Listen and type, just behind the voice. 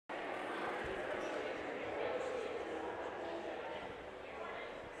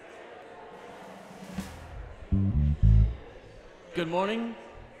Good morning.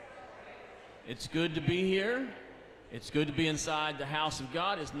 It's good to be here. It's good to be inside the house of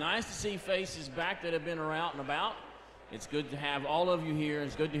God. It's nice to see faces back that have been around and about. It's good to have all of you here.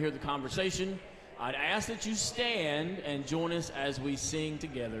 It's good to hear the conversation. I'd ask that you stand and join us as we sing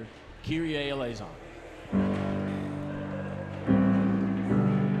together, Kyrie, Eleison.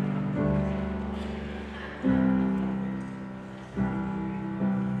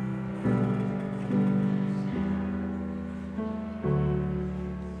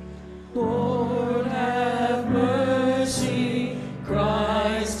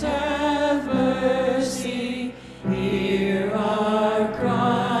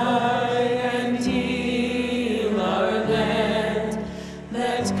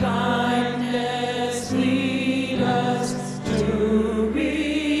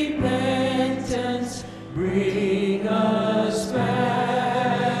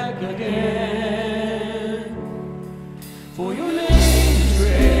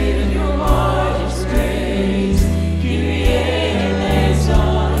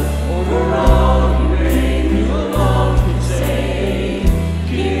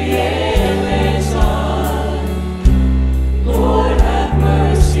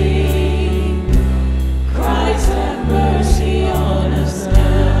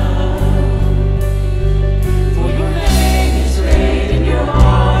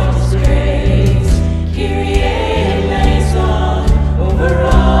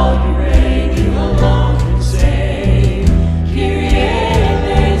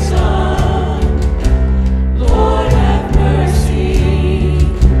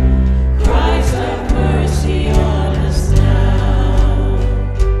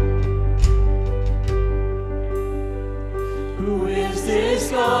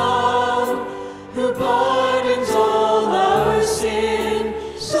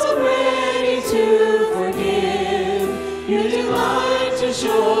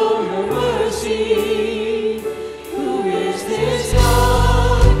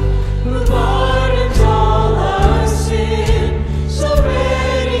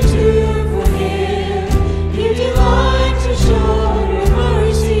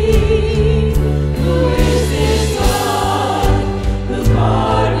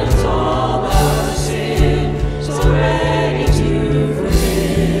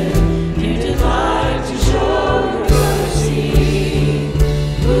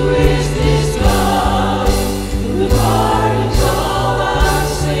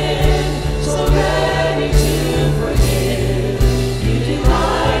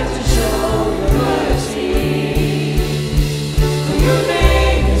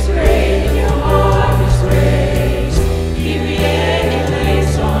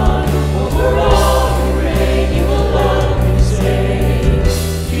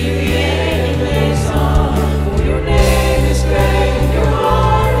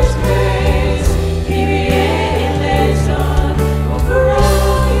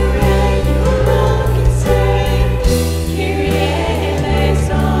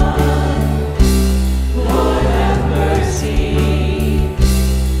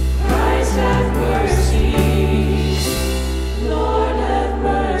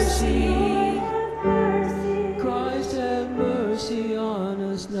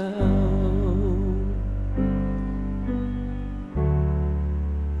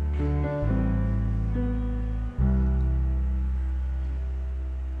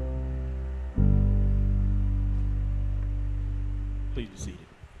 Please be seated.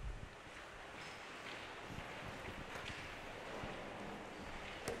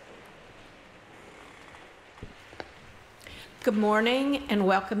 Good morning and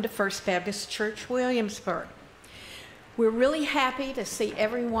welcome to First Baptist Church, Williamsburg. We're really happy to see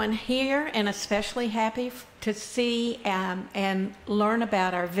everyone here and especially happy to see and learn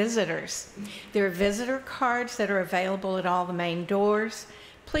about our visitors. There are visitor cards that are available at all the main doors.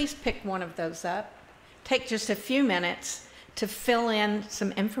 Please pick one of those up. Take just a few minutes to fill in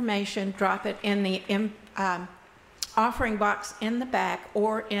some information, drop it in the offering box in the back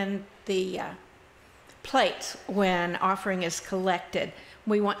or in the plates when offering is collected.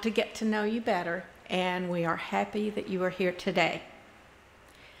 We want to get to know you better, and we are happy that you are here today.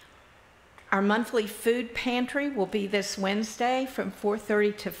 Our monthly food pantry will be this Wednesday from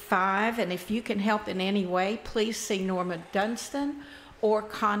 4:30 to 5, and if you can help in any way, please see Norma Dunstan or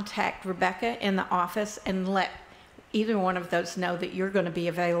contact Rebecca in the office and let either one of those know that you're going to be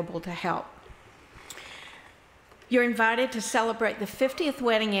available to help. You're invited to celebrate the 50th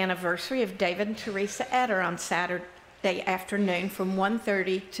wedding anniversary of David and Teresa Etter on Saturday afternoon from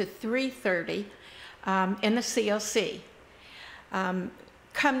 1:30 to 3:30 in the CLC.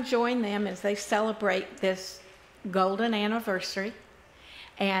 Come join them as they celebrate this golden anniversary,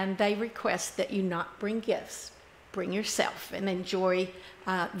 and they request that you not bring gifts. Bring yourself and enjoy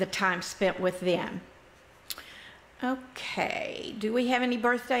the time spent with them. Okay, do we have any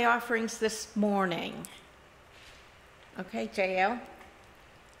birthday offerings this morning? Okay, JL.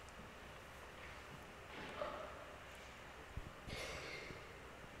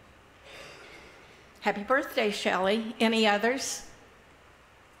 Happy birthday, Shelley. Any others?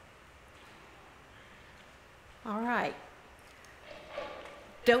 All right.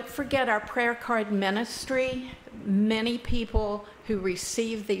 Don't forget our prayer card ministry. Many people who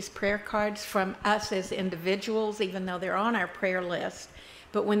receive these prayer cards from us as individuals, even though they're on our prayer list,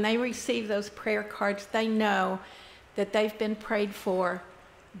 but when they receive those prayer cards, they know that they've been prayed for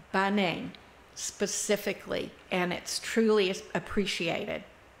by name, specifically, and it's truly appreciated.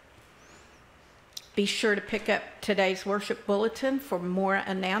 Be sure to pick up today's worship bulletin for more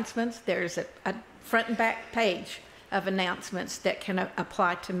announcements. There's a front and back page of announcements that can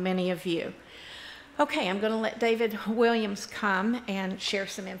apply to many of you. Okay, I'm going to let David Williams come and share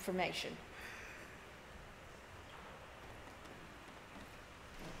some information.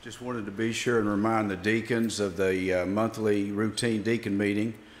 Just wanted to be sure and remind the deacons of the monthly routine deacon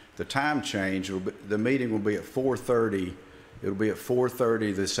meeting. The time change, the meeting will be at 4:30. It'll be at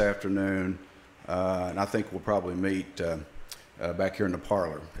 4:30 this afternoon, and I think we'll probably meet back here in the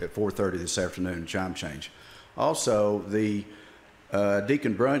parlor at 4:30 this afternoon, time change. Also, the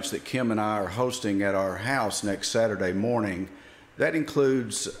deacon brunch that Kim and I are hosting at our house next Saturday morning, that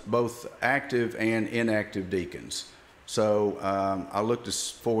includes both active and inactive deacons. So I look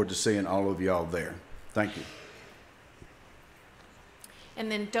forward to seeing all of y'all there. Thank you. And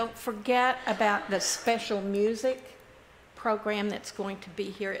then don't forget about the special music program that's going to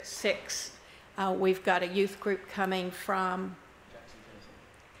be here at 6. We've got a youth group coming from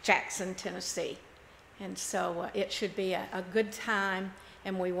Jackson, Tennessee. And so it should be a good time,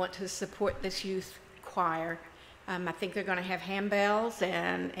 and we want to support this youth choir. I think they're going to have handbells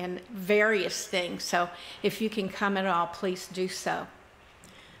and various things. So if you can come at all, please do so.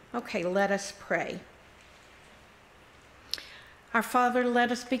 Okay, let us pray. Our Father,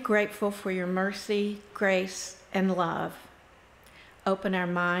 let us be grateful for your mercy, grace, and love. Open our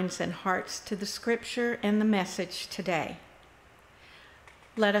minds and hearts to the scripture and the message today.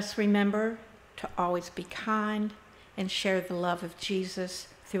 Let us remember to always be kind and share the love of Jesus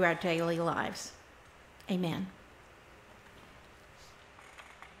through our daily lives. Amen.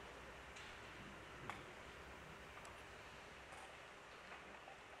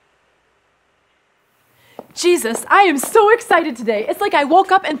 Jesus, I am so excited today. It's like I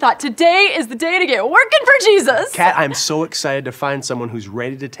woke up and thought today is the day to get working for Jesus. Kat, I'm so excited to find someone who's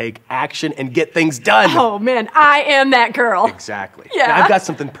ready to take action and get things done. Oh man, I am that girl. Exactly. Yeah. Now, I've got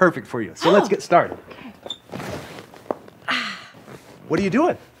something perfect for you, so let's get started. What are you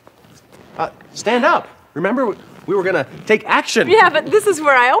doing? Stand up. Remember, we were gonna take action. Yeah, but this is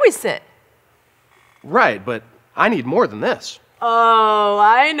where I always sit. Right, but I need more than this. Oh,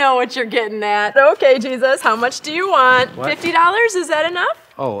 I know what you're getting at. Okay, Jesus, how much do you want? What? $50? Is that enough?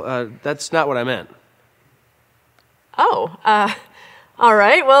 Oh, that's not what I meant. Oh, all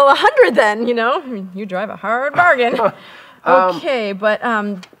right. Well, 100 then, you know. I mean, you drive a hard bargain. Okay, but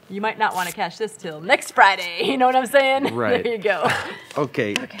you might not want to cash this till next Friday. You know what I'm saying? Right. There you go.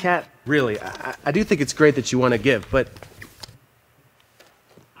 Okay, Kat, really, I do think it's great that you want to give, but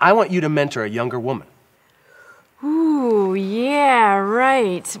I want you to mentor a younger woman. Ooh, yeah,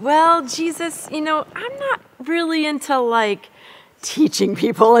 right. Well, Jesus, you know, I'm not really into, like, teaching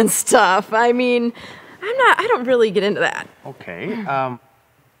people and stuff. I mean, I don't really get into that. Okay,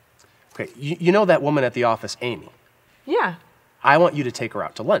 okay, you know that woman at the office, Amy? Yeah. I want you to take her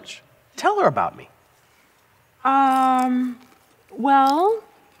out to lunch. Tell her about me. Well,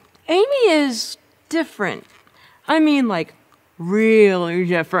 Amy is different. I mean, like, really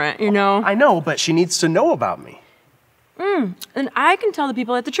different, you know? I know, but she needs to know about me. And I can tell the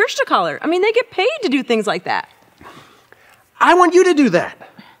people at the church to call her. I mean, they get paid to do things like that. I want you to do that.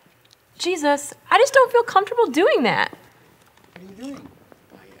 Jesus, I just don't feel comfortable doing that. What are you doing?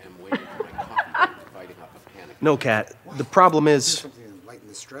 I am waiting for my coffee, fighting off a panic. No, Kat, the problem is Something to lighten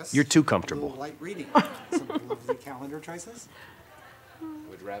the stress. you're too A comfortable. little light reading. Some lovely calendar choices.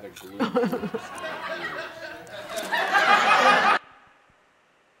 Would rather glue.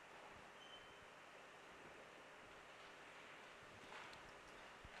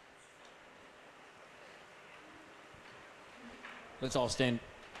 Let's all stand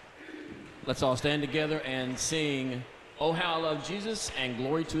together and sing, "Oh, How I Love Jesus," and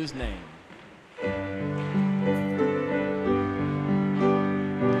glory to his name.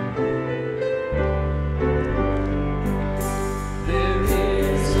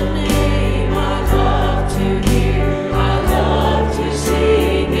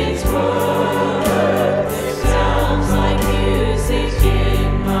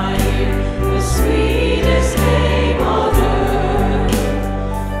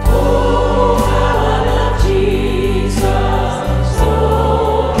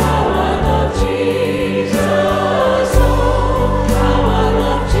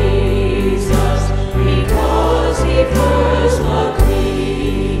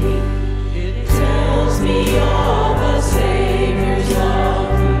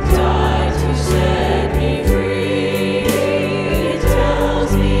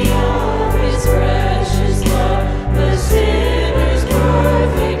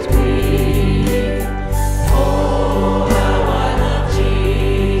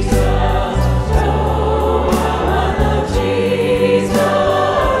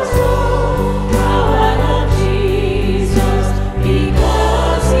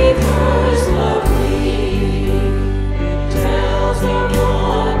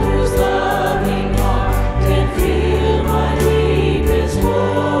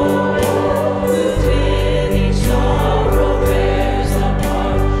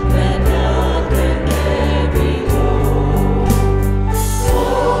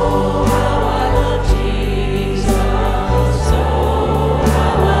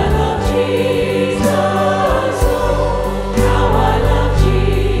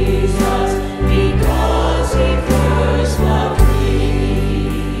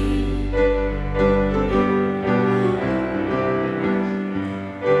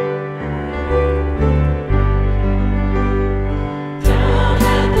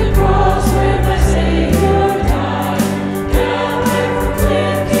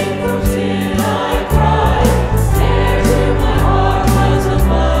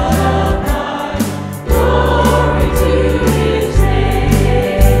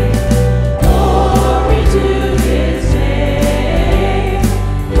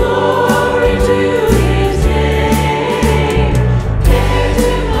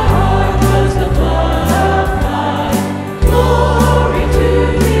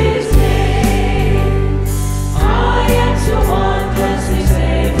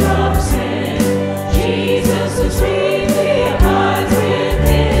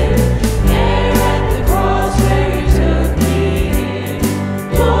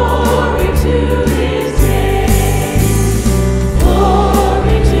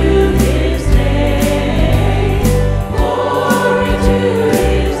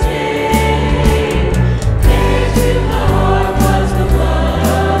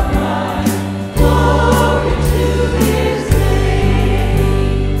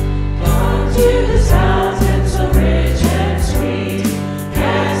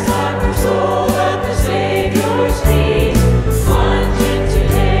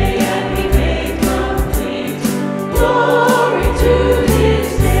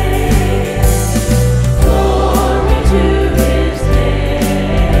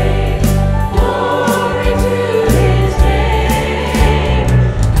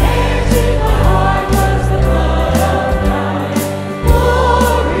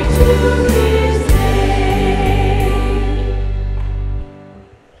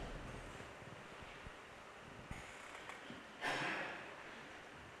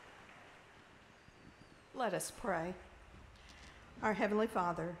 us pray. Our Heavenly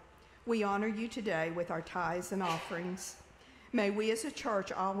Father, we honor you today with our tithes and offerings. May we as a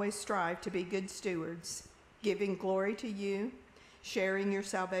church always strive to be good stewards, giving glory to you, sharing your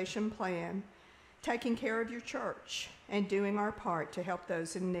salvation plan, taking care of your church, and doing our part to help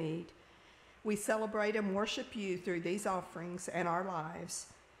those in need. We celebrate and worship you through these offerings and our lives.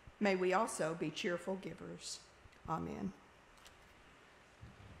 May we also be cheerful givers. Amen.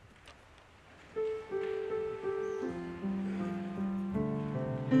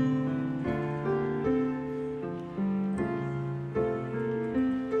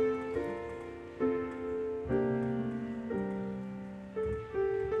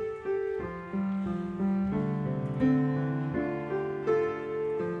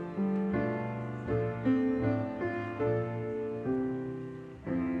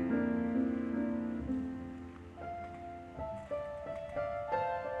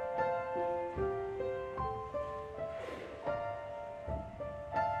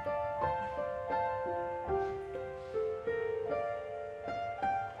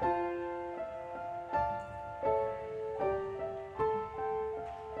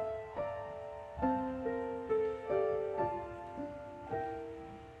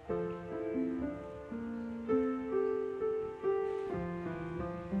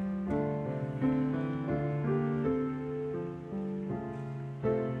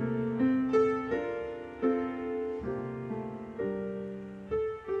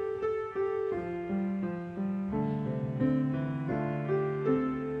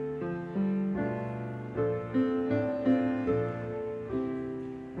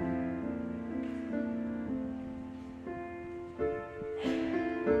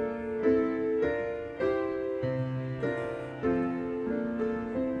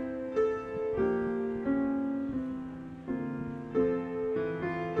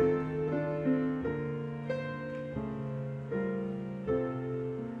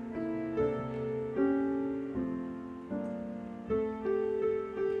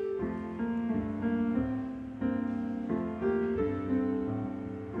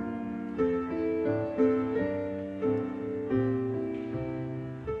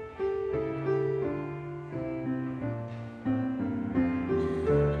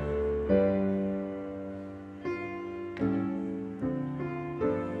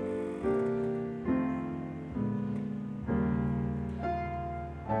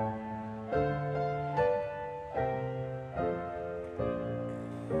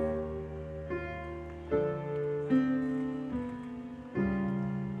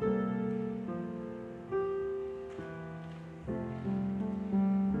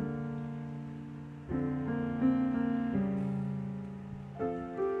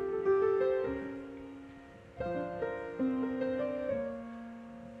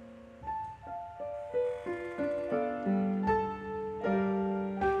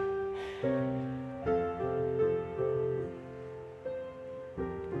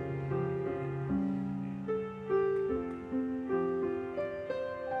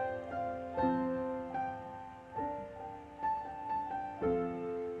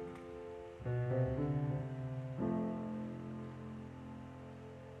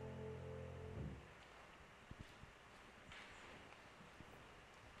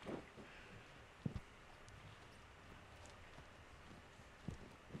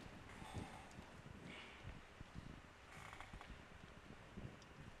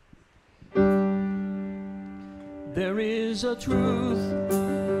 There is a truth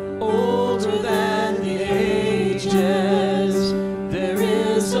older than the ages. There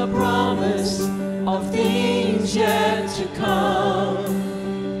is a promise of things yet to come.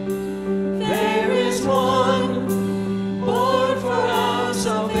 There is one born for our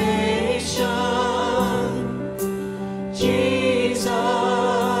salvation, Jesus.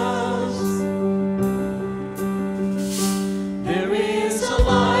 There is a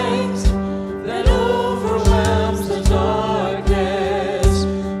light that overwhelms the darkness.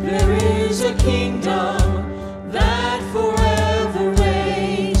 There is a kingdom that forever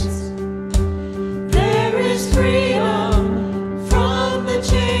reigns. There is freedom.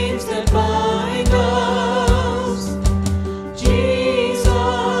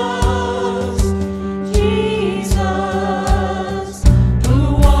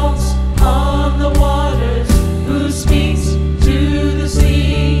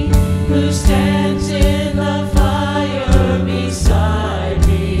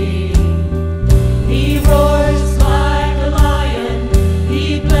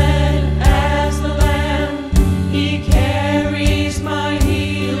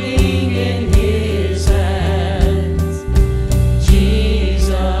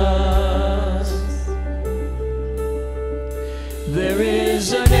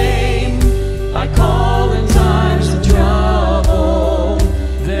 call in times of trouble.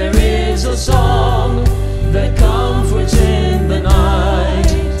 There is a song that comforts in the night.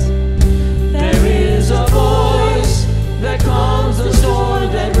 There is a voice that calms the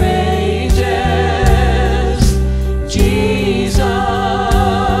storm that rages. Jesus,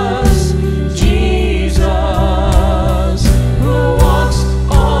 Jesus, who walks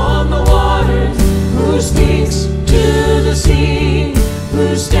on the waters, who speaks to the sea,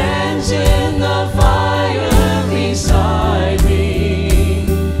 who stands in the fire beside me.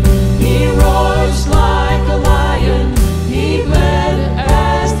 He roars like a lion, he bled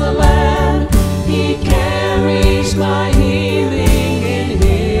as the lamb, he carries my healing in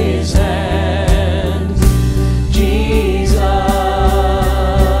his hands. Jesus,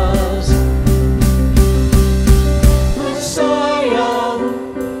 Messiah,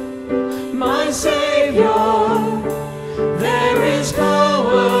 my Savior, there is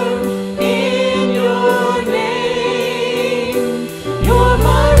power in your name. You're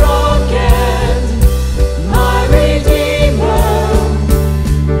my rock and my Redeemer.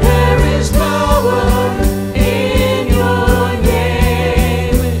 There is power in your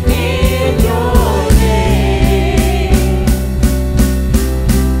name, in your name.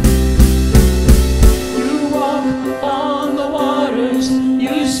 You walk on the waters,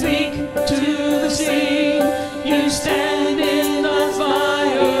 you speak to the sea, you stand in the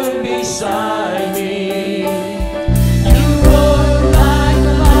fire beside me. You roar like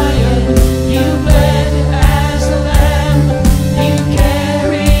a lion, you bled as a lamb, you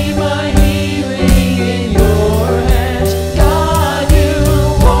carry my healing in your hands. God, you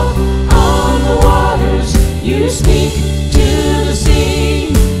walk on the waters, you speak to the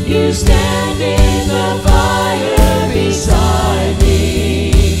sea, you stand in the fire beside me.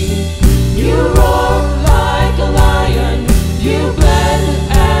 You roar like a lion, you bled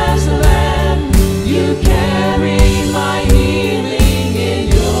as a lamb, you carry my healing in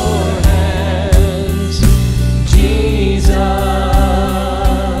your hands. Jesus.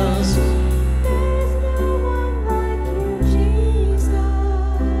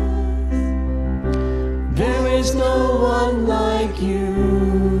 There is no one like you.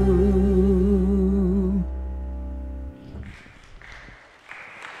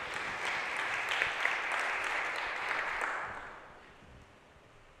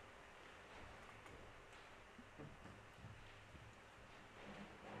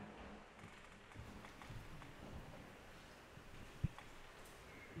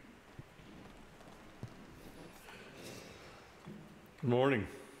 Good morning.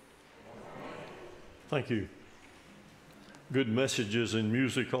 Thank you. Good messages and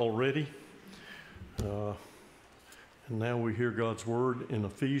music already. And now we hear God's word in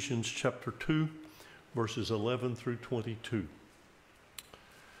Ephesians chapter 2, verses 11 through 22.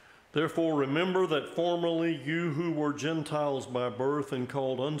 Therefore, remember that formerly you who were Gentiles by birth and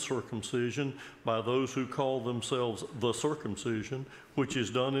called uncircumcision by those who call themselves the circumcision, which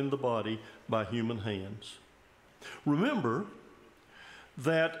is done in the body by human hands. Remember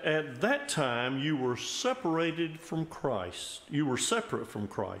that at that time you were separated from Christ. You were separate from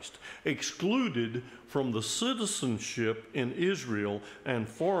Christ, excluded from the citizenship in Israel and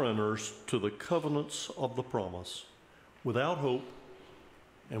foreigners to the covenants of the promise, without hope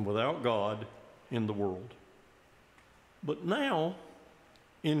and without God in the world. But now,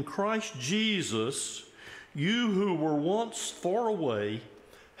 in Christ Jesus, you who were once far away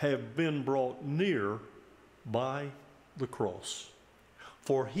have been brought near by the cross.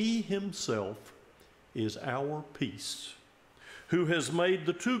 For he himself is our peace, who has made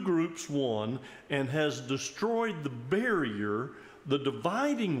the two groups one and has destroyed the barrier, the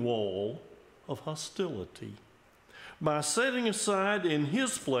dividing wall of hostility, by setting aside in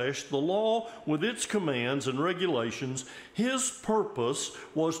his flesh the law with its commands and regulations. His purpose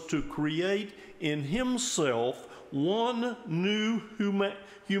was to create in himself one new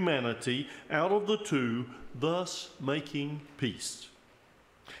humanity out of the two, thus making peace.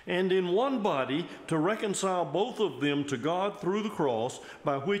 And in one body to reconcile both of them to God through the cross,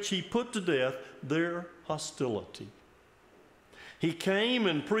 by which he put to death their hostility. He came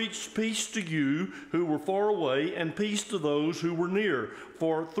and preached peace to you who were far away, and peace to those who were near.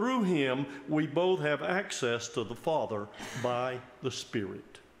 For through him we both have access to the Father by the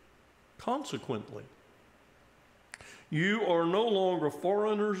Spirit. Consequently, you are no longer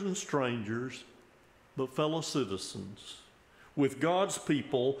foreigners and strangers, but fellow citizens with God's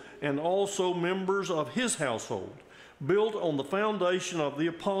people, and also members of his household, built on the foundation of the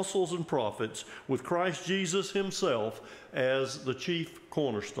apostles and prophets, with Christ Jesus himself as the chief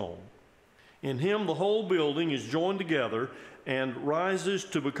cornerstone. In him the whole building is joined together and rises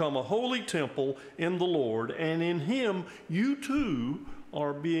to become a holy temple in the Lord, and in him you too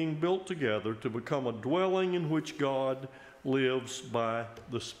are being built together to become a dwelling in which God lives by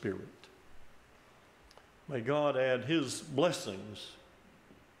the Spirit. May God add his blessings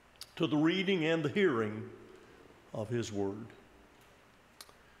to the reading and the hearing of his word.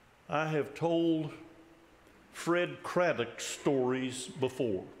 I have told Fred Craddock stories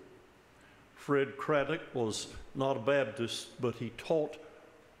before. Fred Craddock was not a Baptist, but he taught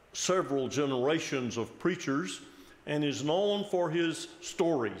several generations of preachers and is known for his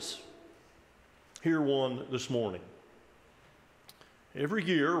stories. Hear one this morning. Every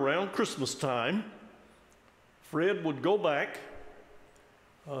year around Christmas time, Fred would go back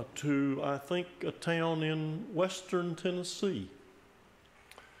to, I think, a town in western Tennessee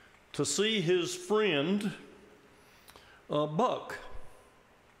to see his friend Buck.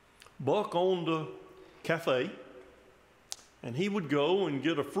 Buck owned a cafe, and he would go and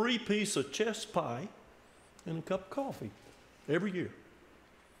get a free piece of chess pie and a cup of coffee every year.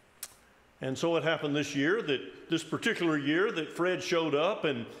 And so it happened this particular year that Fred showed up,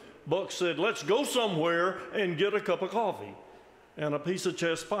 and Buck said, "Let's go somewhere and get a cup of coffee and a piece of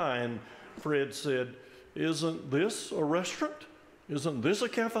chess pie." And Fred said, "Isn't this a restaurant? Isn't this a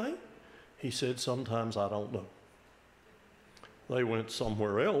cafe?" He said, "Sometimes I don't know." They went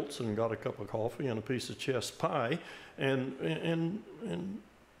somewhere else and got a cup of coffee and a piece of chess pie, and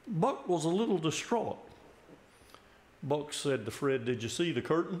Buck was a little distraught. Buck said to Fred, "Did you see the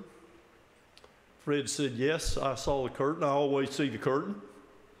curtain?" Fred said, "Yes, I saw the curtain. I always see the curtain."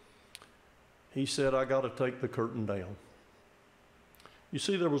 He said, "I got to take the curtain down." You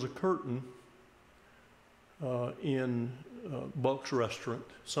see, there was a curtain in Buck's restaurant.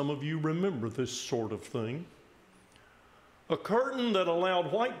 Some of you remember this sort of thing. A curtain that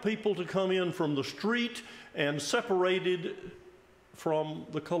allowed white people to come in from the street and separated from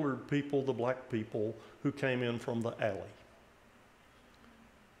the colored people, the black people who came in from the alley.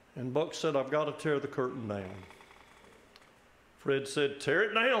 And Buck said, "I've got to tear the curtain down." Fred said, "Tear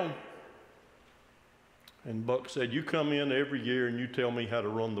it down." And Buck said, "You come in every year and you tell me how to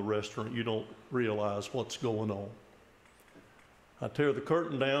run the restaurant. You don't realize what's going on. I tear the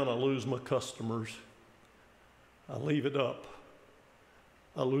curtain down, I lose my customers. I leave it up,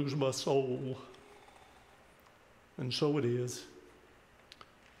 I lose my soul." And so it is.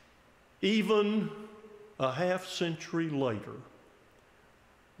 Even a half century later,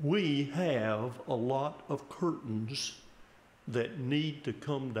 we have a lot of curtains that need to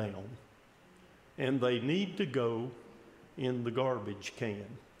come down, and they need to go in the garbage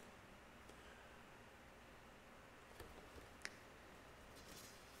can.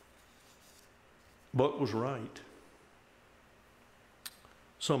 Buck was right.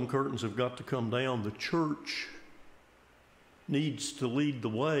 Some curtains have got to come down. The church needs to lead the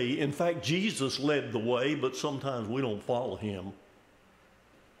way. In fact, Jesus led the way, but sometimes we don't follow him.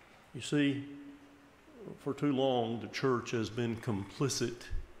 You see, for too long, the church has been complicit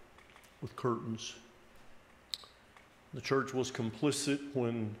with curtains. The church was complicit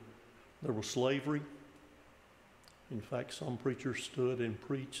when there was slavery. In fact, some preachers stood and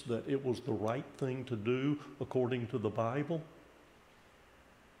preached that it was the right thing to do according to the Bible.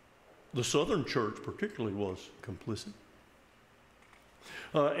 The Southern church particularly was complicit.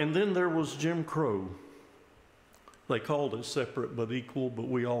 And then there was Jim Crow. They called it separate but equal, but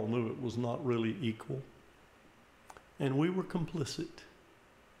we all knew it was not really equal. And we were complicit.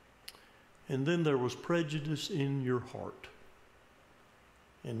 And then there was prejudice in your heart,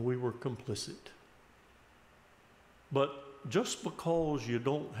 and we were complicit. But just because you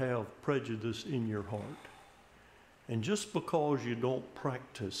don't have prejudice in your heart, and just because you don't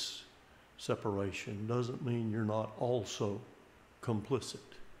practice separation, doesn't mean you're not also complicit.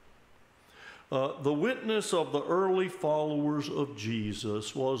 The witness of the early followers of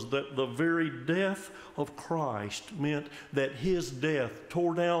Jesus was that the very death of Christ meant that his death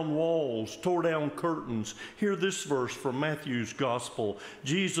tore down walls, tore down curtains. Hear this verse from Matthew's Gospel.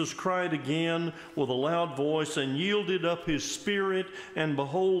 Jesus cried again with a loud voice and yielded up his spirit, and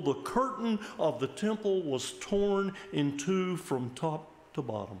behold, the curtain of the temple was torn in two from top to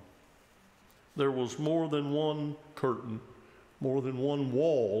bottom. There was more than one curtain, more than one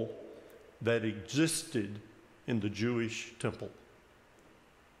wall that existed in the Jewish temple.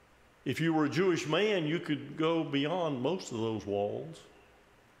 If you were a Jewish man, you could go beyond most of those walls.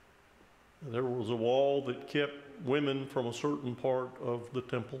 There was a wall that kept women from a certain part of the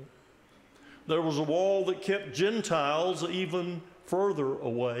temple. There was a wall that kept Gentiles even further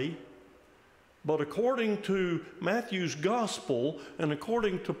away. But according to Matthew's gospel and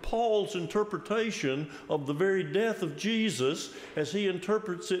according to Paul's interpretation of the very death of Jesus, as he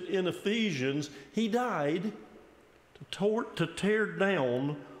interprets it in Ephesians, he died to tear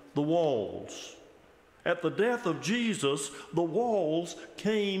down the walls. At the death of Jesus, the walls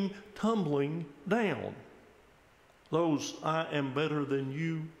came tumbling down. Those "I am better than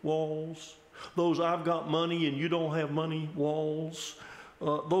you" walls, those "I've got money and you don't have money" walls,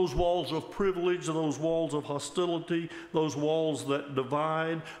 those walls of privilege, those walls of hostility, those walls that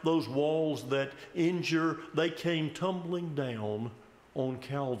divide, those walls that injure, they came tumbling down on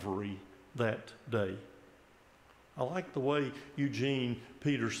Calvary that day. I like the way Eugene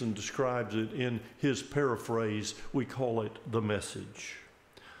Peterson describes it in his paraphrase. We call it The Message.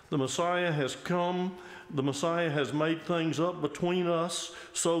 The Messiah has come. The Messiah has made things up between us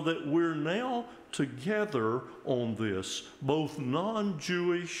so that we're now together on this, both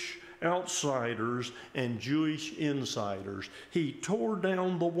non-Jewish outsiders and Jewish insiders. He tore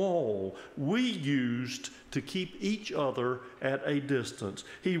down the wall we used to keep each other at a distance.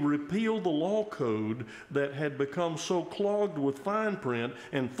 He repealed the law code that had become so clogged with fine print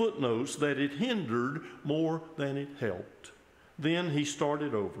and footnotes that it hindered more than it helped. Then he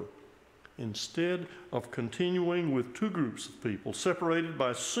started over. Instead of continuing with two groups of people separated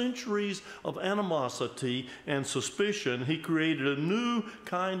by centuries of animosity and suspicion, he created a new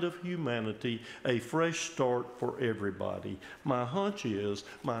kind of humanity, a fresh start for everybody. My hunch is,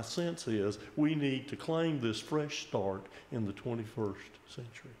 my sense is, we need to claim this fresh start in the 21st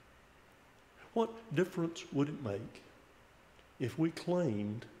century. What difference would it make if we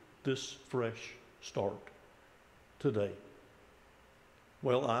claimed this fresh start today?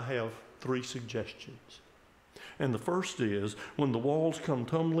 Well, I have 3 suggestions. And the first is, when the walls come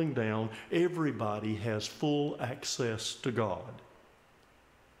tumbling down, everybody has full access to God.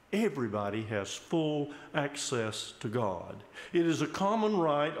 Everybody has full access to God. It is a common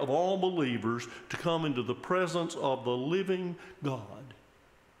right of all believers to come into the presence of the living God.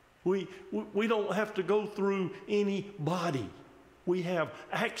 We don't have to go through anybody. We have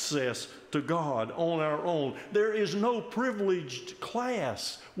access to God on our own. There is no privileged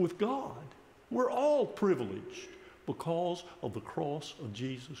class with God. We're all privileged because of the cross of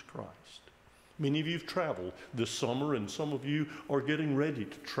Jesus Christ. Many of you have traveled this summer, and some of you are getting ready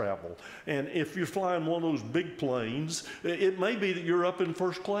to travel. And if you're flying one of those big planes, it may be that you're up in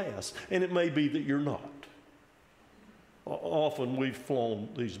first class, and it may be that you're not. Often we've flown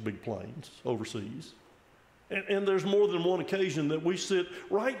these big planes overseas. And there's more than one occasion that we sit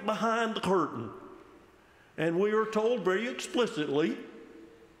right behind the curtain. And we are told very explicitly,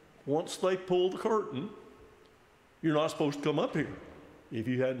 once they pull the curtain, you're not supposed to come up here if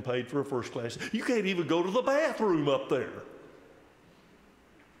you hadn't paid for a first class. You can't even go to the bathroom up there.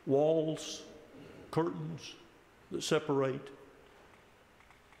 Walls, curtains that separate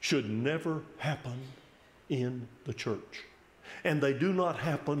should never happen in the church. And they do not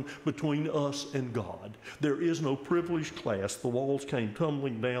happen between us and God. There is no privileged class. The walls came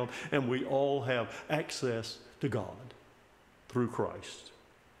tumbling down, and we all have access to God through Christ.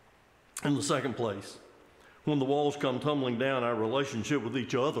 In the second place, when the walls come tumbling down, our relationship with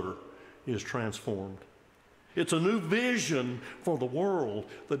each other is transformed. It's a new vision for the world.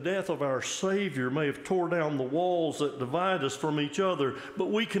 The death of our Savior may have tore down the walls that divide us from each other, but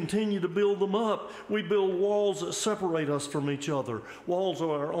we continue to build them up. We build walls that separate us from each other, walls of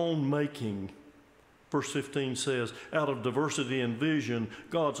our own making. Verse 15 says, out of diversity and vision,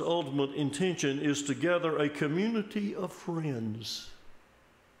 God's ultimate intention is to gather a community of friends.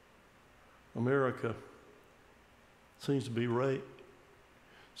 America seems to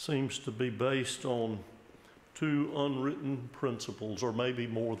be based on 2 unwritten principles, or maybe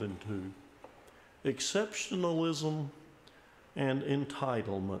more than 2. Exceptionalism and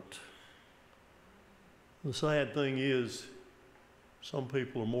entitlement. The sad thing is, some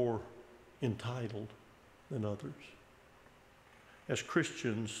people are more entitled than others. As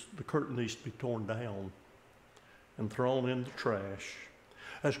Christians, the curtain needs to be torn down and thrown in the trash.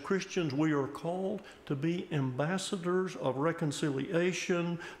 As Christians, we are called to be ambassadors of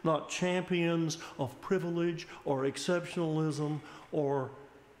reconciliation, not champions of privilege or exceptionalism or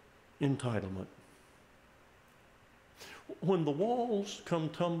entitlement. When the walls come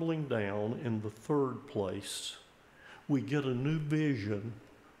tumbling down in the third place, we get a new vision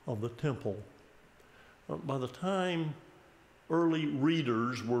of the temple. By the time early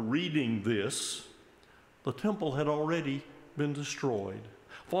readers were reading this, the temple had already been destroyed.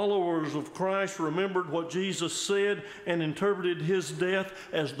 Followers of Christ remembered what Jesus said and interpreted his death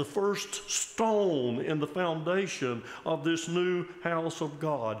as the first stone in the foundation of this new house of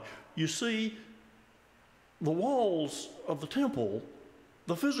God. You see, the walls of the temple,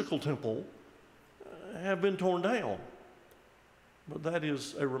 the physical temple, have been torn down. But that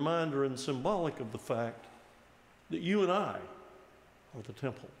is a reminder and symbolic of the fact that you and I are the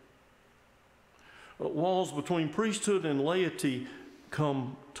temple. Walls between priesthood and laity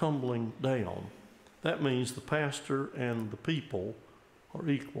come tumbling down. That means the pastor and the people are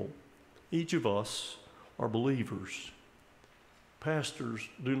equal. Each of us are believers. Pastors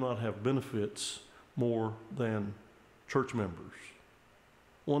do not have benefits more than church members.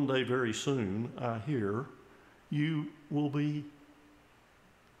 One day very soon, I hear, you will be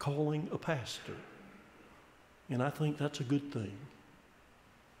calling a pastor. And I think that's a good thing.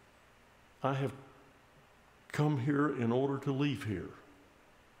 I have come here in order to leave here.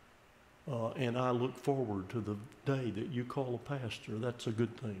 And I look forward to the day that you call a pastor. That's a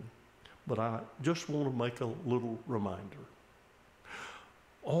good thing. But I just want to make a little reminder.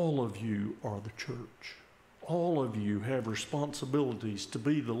 All of you are the church. All of you have responsibilities to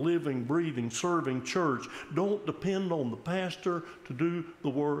be the living, breathing, serving church. Don't depend on the pastor to do the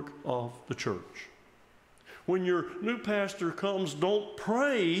work of the church. When your new pastor comes, don't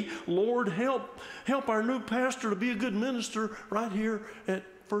pray, Lord, help our new pastor to be a good minister right here at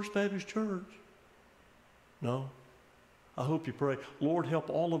First Baptist Church. No. I hope you pray, Lord, help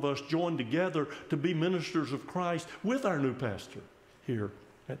all of us join together to be ministers of Christ with our new pastor here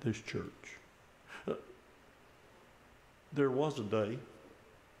at this church. There was a day,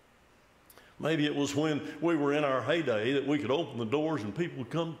 maybe it was when we were in our heyday, that we could open the doors and people would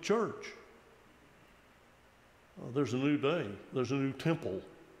come to church. There's a new day. There's a new temple.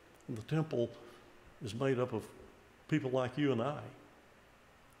 And the temple is made up of people like you and I.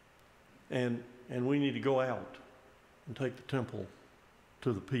 And we need to go out and take the temple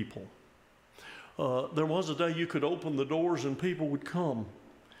to the people. There was a day you could open the doors and people would come.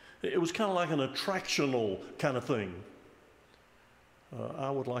 It was kind of like an attractional kind of thing. I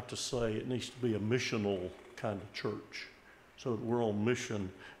would like to say it needs to be a missional kind of church, so that we're on mission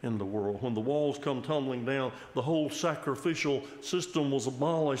in the world. When the walls come tumbling down, the whole sacrificial system was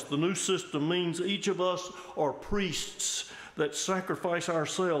abolished. The new system means each of us are priests that sacrifice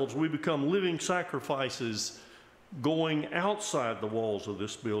ourselves. We become living sacrifices going outside the walls of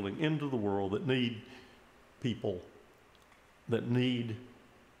this building into the world that need people, that need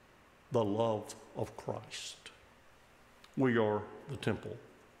the love of Christ. We are the temple.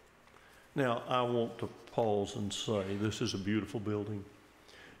 Now, I want to pause and say this is a beautiful building,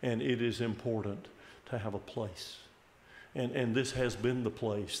 and it is important to have a place. And this has been the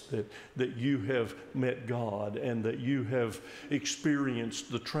place that you have met God and that you have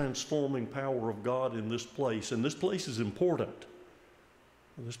experienced the transforming power of God in this place. And this place is important.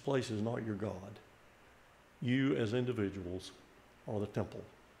 This place is not your God. You as individuals are the temple.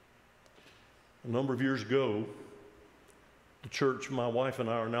 A number of years ago, the church my wife and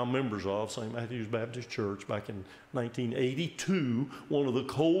I are now members of, St. Matthew's Baptist Church, back in 1982, one of the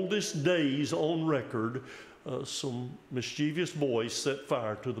coldest days on record, some mischievous boys set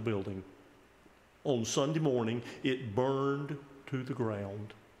fire to the building. On Sunday morning, it burned to the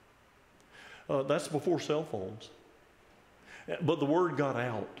ground. That's before cell phones. But the word got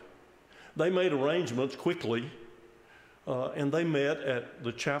out. They made arrangements quickly, and they met at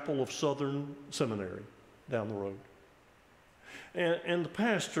the chapel of Southern Seminary down the road. And the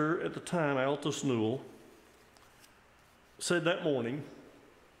pastor at the time, Altus Newell, said that morning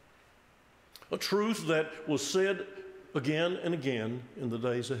a truth that was said again and again in the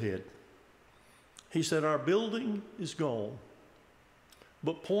days ahead. He said, our building is gone.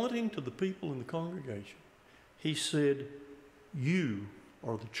 But pointing to the people in the congregation, he said, you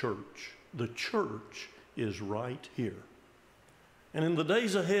are the church. The church is right here. And in the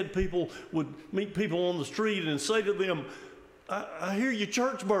days ahead, people would meet people on the street and say to them, I hear your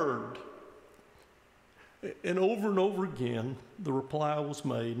church burned. And over again, the reply was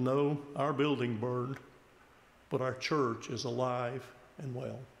made, no, our building burned, but our church is alive and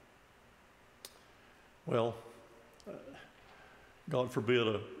well. Well, God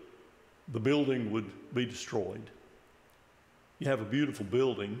forbid the building would be destroyed. You have a beautiful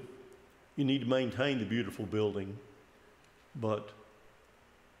building. You need to maintain the beautiful building, but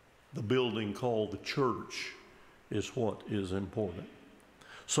the building called the church is what is important.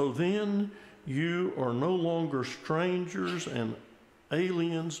 So then you are no longer strangers and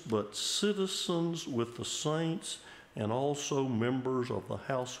aliens, but citizens with the saints and also members of the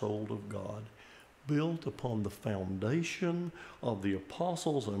household of God, built upon the foundation of the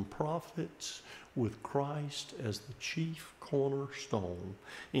apostles and prophets, with Christ as the chief cornerstone.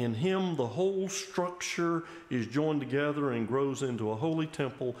 In him, the whole structure is joined together and grows into a holy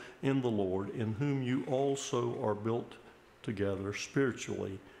temple in the Lord, in whom you also are built together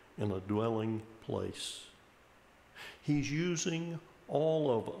spiritually in a dwelling place. He's using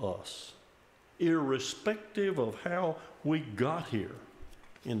all of us, irrespective of how we got here,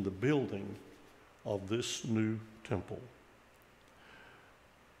 in the building of this new temple.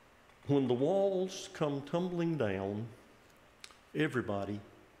 When the walls come tumbling down, everybody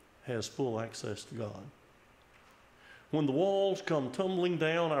has full access to God. When the walls come tumbling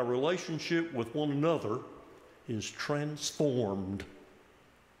down, our relationship with one another is transformed.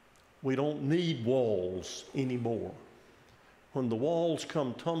 We don't need walls anymore. When the walls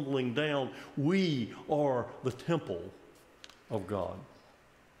come tumbling down, we are the temple of God.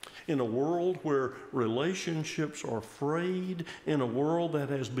 In a world where relationships are frayed, in a world that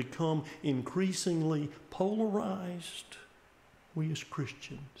has become increasingly polarized, we as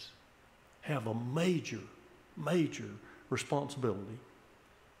Christians have a major responsibility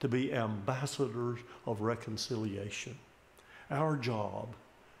to be ambassadors of reconciliation. Our job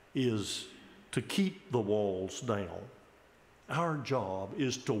is to keep the walls down. Our job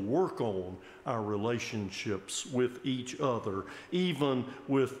is to work on our relationships with each other, even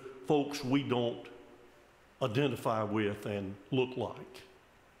with folks we don't identify with and look like.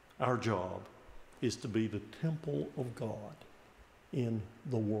 Our job is to be the temple of God in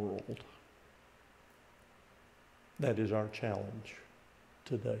the world. That is our challenge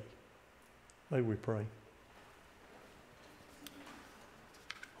today. May we pray.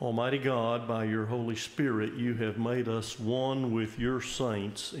 Almighty God, by your Holy Spirit, you have made us one with your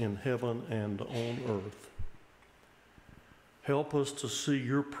saints in heaven and on earth. Help us to see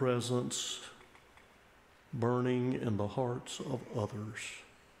your presence burning in the hearts of others.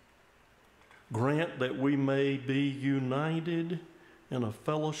 Grant that we may be united in a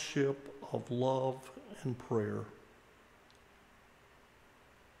fellowship of love and prayer.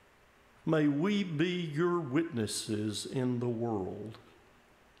 May we be your witnesses in the world.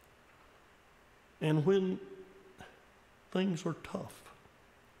 And when things are tough,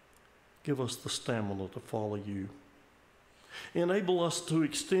 give us the stamina to follow you. Enable us to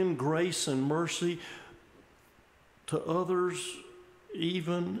extend grace and mercy to others,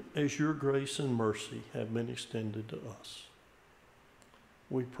 even as your grace and mercy have been extended to us.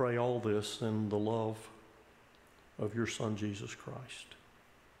 We pray all this in the love of your Son, Jesus Christ.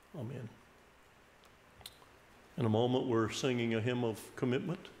 Amen. In a moment, we're singing a hymn of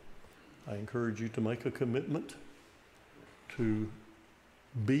commitment. I encourage you to make a commitment to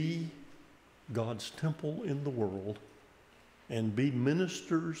be God's temple in the world and be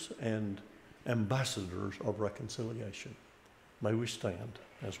ministers and ambassadors of reconciliation. May we stand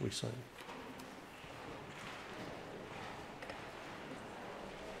as we sing.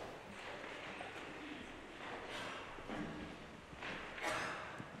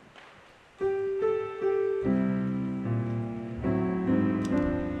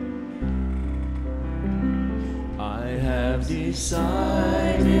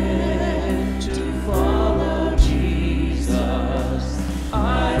 Decided to follow Jesus.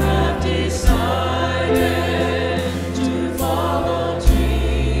 I have decided to follow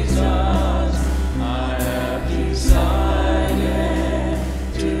Jesus. I have decided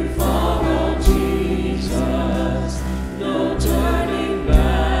to follow Jesus. No turning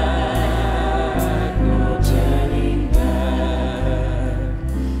back, no turning back.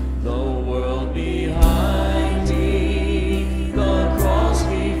 The world behind me, the cross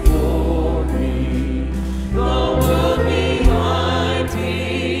before me, the world behind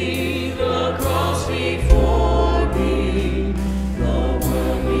me, the cross before me, the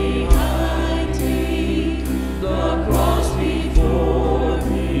world behind me, the cross before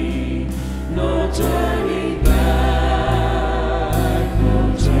me, no turning back,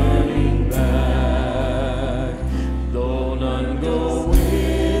 no turning back. Though none go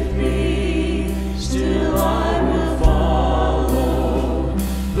with me, still I will follow.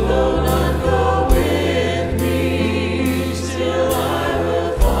 Though none go with me, still I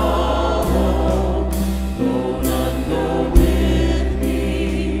will follow. Though none go with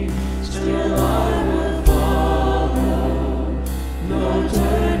me, still I will follow. No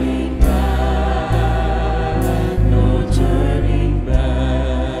turning back, no turning back.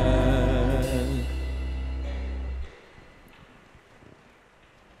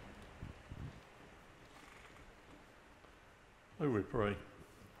 May we pray.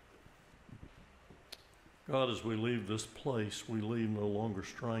 God, as we leave this place, we leave no longer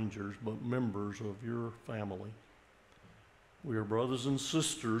strangers, but members of your family. We are brothers and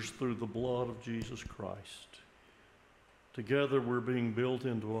sisters through the blood of Jesus Christ. Together we're being built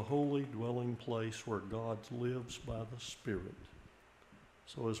into a holy dwelling place where God lives by the Spirit.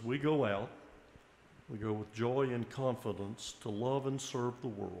 So as we go out, we go with joy and confidence to love and serve the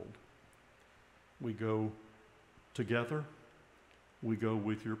world. We go together. We go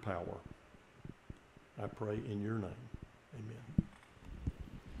with your power. I pray in your name. Amen.